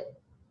would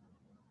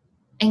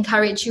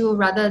encourage you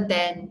rather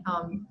than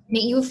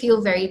make you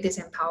feel very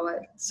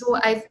disempowered. So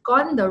I've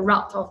gone the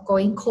route of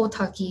going cold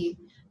turkey,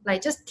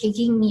 like just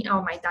taking meat out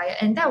of my diet,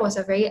 and that was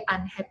a very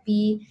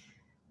unhappy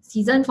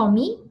season for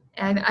me.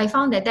 And I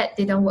found that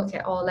didn't work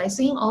at all. Like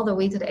swinging all the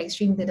way to the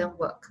extreme didn't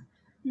work.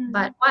 Mm.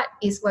 But what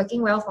is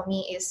working well for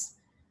me is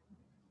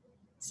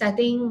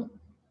setting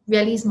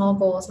really small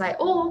goals, like,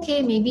 oh,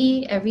 okay,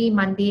 maybe every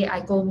Monday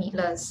I go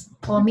meatless,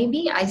 or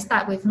maybe I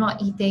start with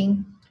not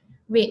eating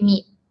red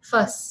meat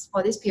first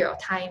for this period of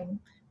time.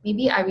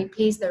 Maybe I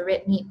replace the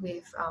red meat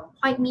with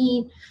white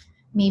meat.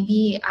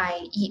 Maybe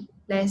I eat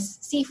less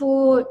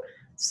seafood.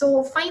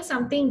 So find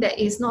something that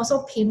is not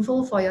so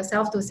painful for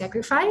yourself to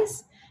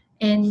sacrifice.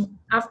 And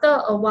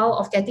after a while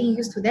of getting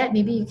used to that,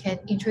 maybe you can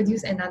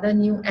introduce another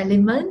new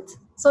element,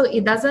 so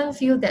it doesn't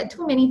feel that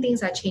too many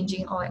things are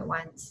changing all at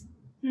once.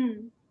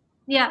 Mm.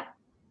 Yeah.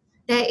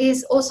 There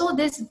is also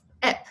this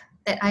app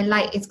that I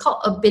like. It's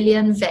called A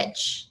Billion Veg.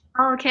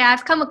 Oh, okay,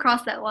 I've come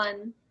across that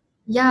one.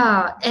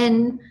 Yeah,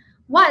 and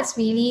what's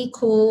really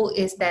cool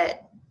is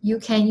that you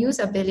can use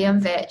A Billion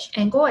Veg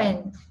and go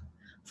and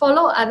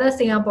follow other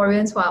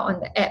Singaporeans who are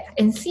on the app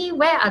and see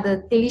where are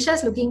the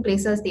delicious looking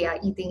places they are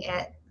eating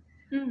at.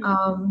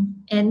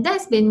 And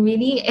that's been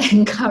really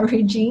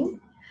encouraging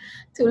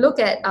to look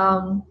at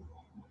all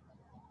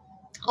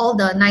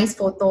the nice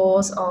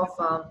photos of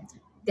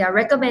their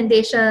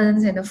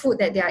recommendations and the food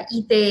that they are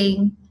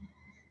eating.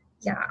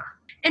 Yeah.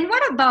 And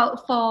what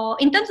about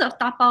in terms of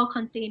tapao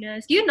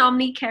containers? Do you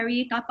normally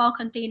carry tapao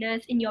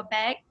containers in your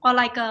bag, or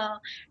like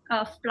a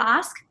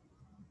flask,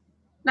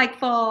 like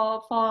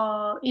for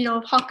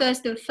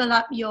hawkers to fill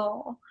up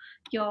your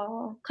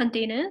your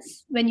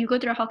containers when you go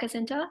to the hawker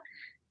center?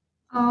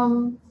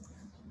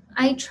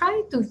 I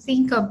try to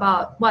think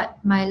about what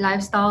my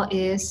lifestyle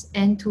is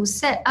and to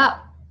set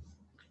up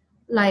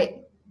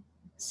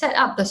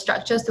the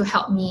structures to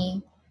help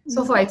me.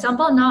 So for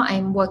example, now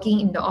I'm working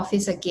in the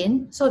office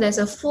again. So there's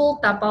a full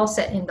tapao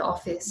set in the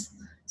office.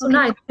 So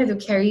now I try to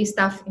carry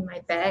stuff in my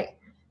bag,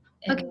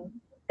 and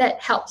that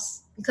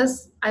helps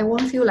because I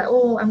won't feel like,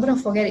 oh, I'm going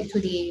to forget it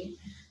today.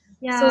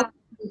 Yeah. So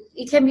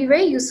it can be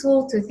very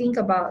useful to think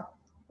about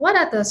what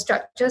are the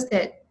structures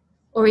that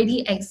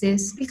already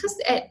exist, because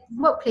at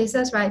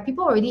workplaces, right,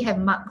 people already have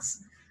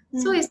mugs.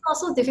 So it's not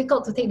so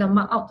difficult to take the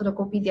mug out to the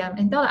kopitiam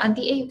and tell the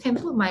auntie, hey, you can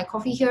put my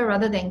coffee here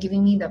rather than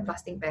giving me the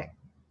plastic bag.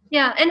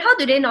 Yeah, and how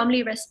do they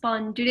normally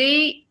respond? Do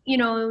they,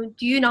 do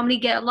you normally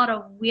get a lot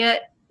of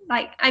weird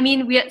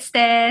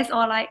stares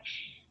or like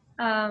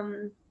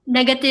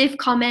negative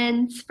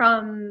comments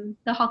from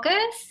the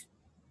hawkers?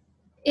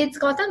 It's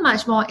gotten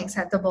much more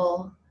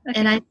acceptable.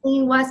 And I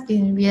think what's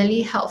been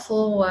really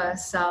helpful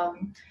was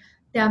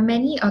there are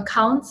many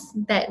accounts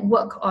that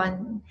work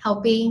on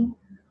helping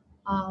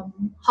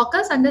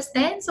hawkers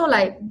understand. So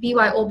like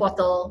BYO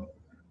Bottle,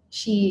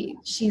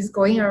 she's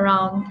going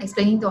around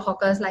explaining to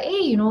hawkers like,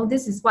 hey,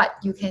 this is what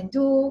you can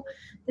do.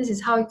 This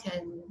is how you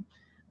can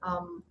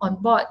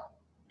onboard.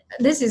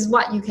 This is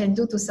what you can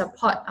do to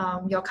support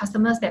your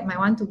customers that might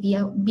want to be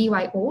a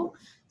BYO.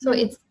 So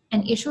it's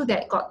an issue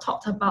that got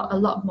talked about a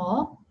lot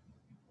more.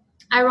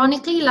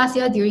 Ironically, last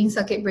year during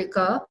circuit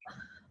breaker,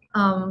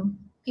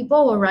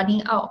 people were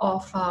running out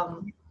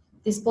of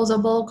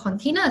disposable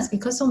containers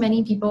because so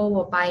many people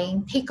were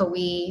buying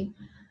takeaway,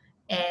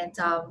 and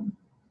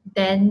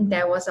then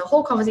there was a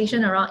whole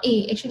conversation around,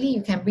 hey, actually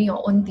you can bring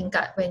your own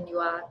tingkat when you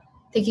are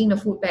taking the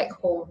food back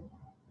home.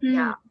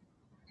 Yeah.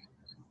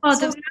 Oh,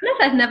 to be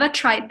honest, I've never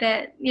tried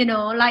that.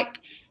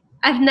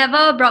 I've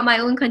never brought my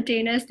own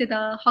containers to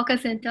the hawker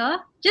center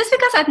just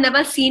because I've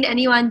never seen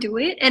anyone do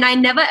it, and I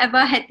never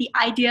ever had the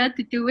idea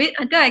to do it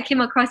until I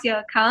came across your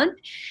account.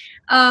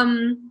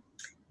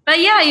 But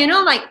yeah,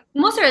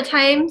 most of the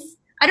times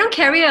I don't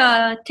carry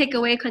a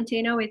takeaway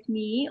container with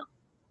me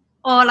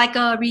or like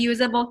a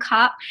reusable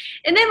cup.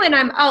 And then when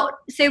I'm out,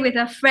 say with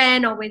a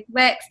friend or with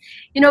Wex,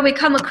 we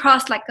come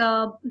across like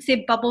a,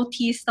 say, bubble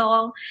tea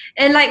stall.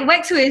 And like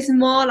Wex, who is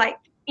more like,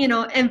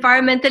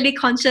 environmentally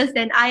conscious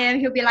than I am,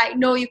 he'll be like,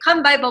 no, you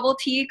can't buy bubble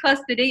tea because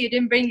today you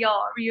didn't bring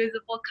your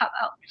reusable cup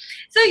out.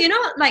 So,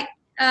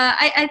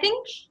 I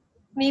think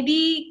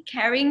maybe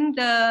carrying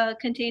the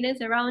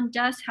containers around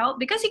does help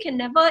because you can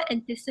never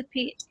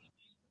anticipate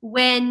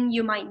when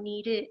you might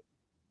need it.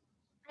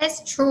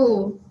 That's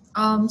true.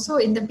 So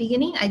in the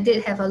beginning, I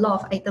did have a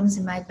lot of items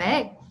in my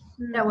bag.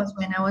 That was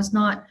when I was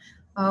not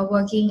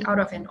working out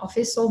of an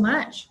office so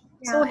much.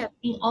 Yeah. So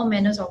having all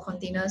manners of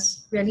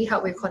containers really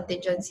helped with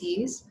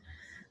contingencies.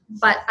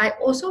 But I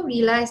also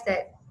realized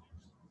that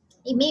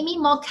it made me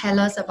more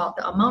careless about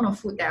the amount of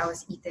food that I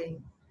was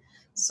eating.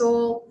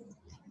 So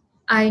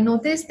I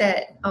noticed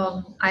that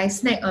I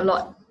snack a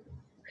lot.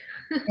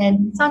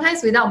 And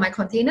sometimes without my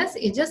containers,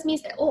 it just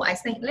means that, I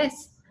snack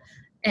less.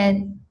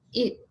 And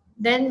it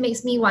then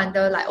makes me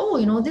wonder like,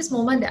 this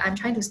moment that I'm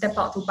trying to step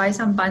out to buy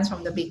some buns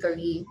from the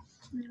bakery,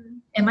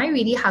 am I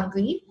really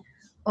hungry?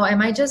 Or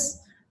am I just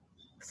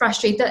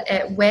frustrated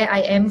at where I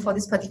am for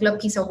this particular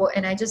piece of work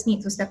and I just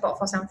need to step out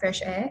for some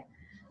fresh air?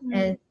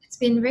 And it's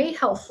been very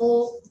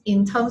helpful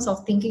in terms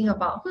of thinking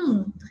about,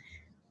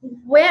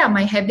 where are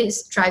my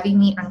habits driving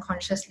me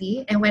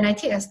unconsciously? And when I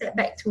take a step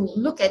back to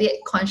look at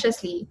it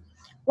consciously,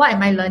 what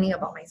am I learning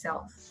about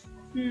myself?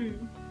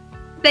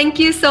 Thank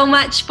you so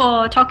much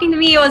for talking to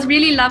me. It was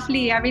really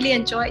lovely. I really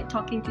enjoyed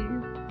talking to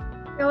you.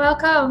 You're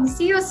welcome.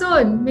 See you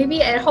soon.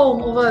 Maybe at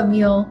home over a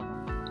meal.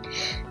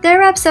 That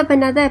wraps up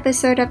another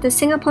episode of the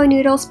Singapore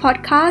Noodles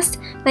podcast.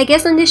 My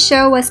guest on this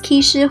show was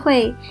Khee.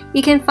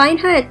 You can find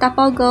her at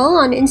Tabaogirl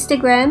on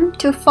Instagram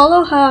to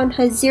follow her on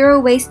her zero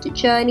waste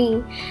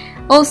journey.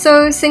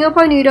 Also,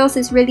 Singapore Noodles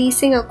is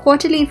releasing a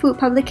quarterly food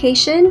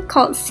publication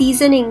called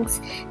Seasonings,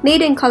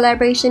 made in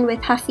collaboration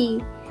with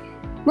Khee.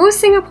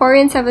 Most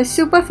Singaporeans have a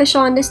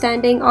superficial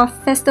understanding of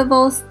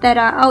festivals that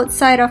are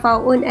outside of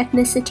our own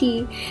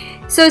ethnicity.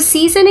 So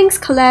Seasonings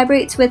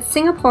collaborates with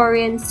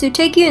Singaporeans to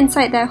take you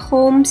inside their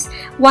homes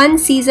one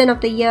season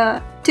of the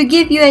year, to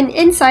give you an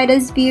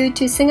insider's view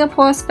to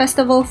Singapore's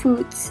festival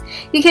foods.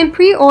 You can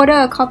pre-order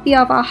a copy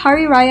of our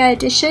Hari Raya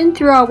edition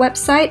through our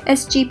website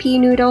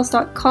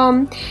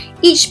sgpnoodles.com.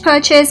 Each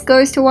purchase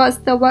goes towards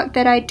the work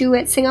that I do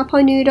at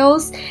Singapore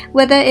Noodles,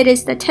 whether it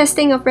is the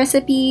testing of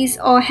recipes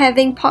or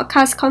having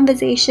podcast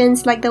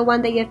conversations like the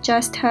one that you've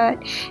just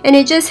heard, and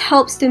it just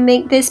helps to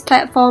make this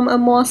platform a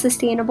more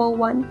sustainable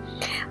one.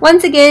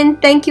 Once again,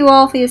 thank you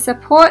all for your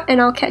support, and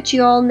I'll catch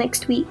you all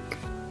next week.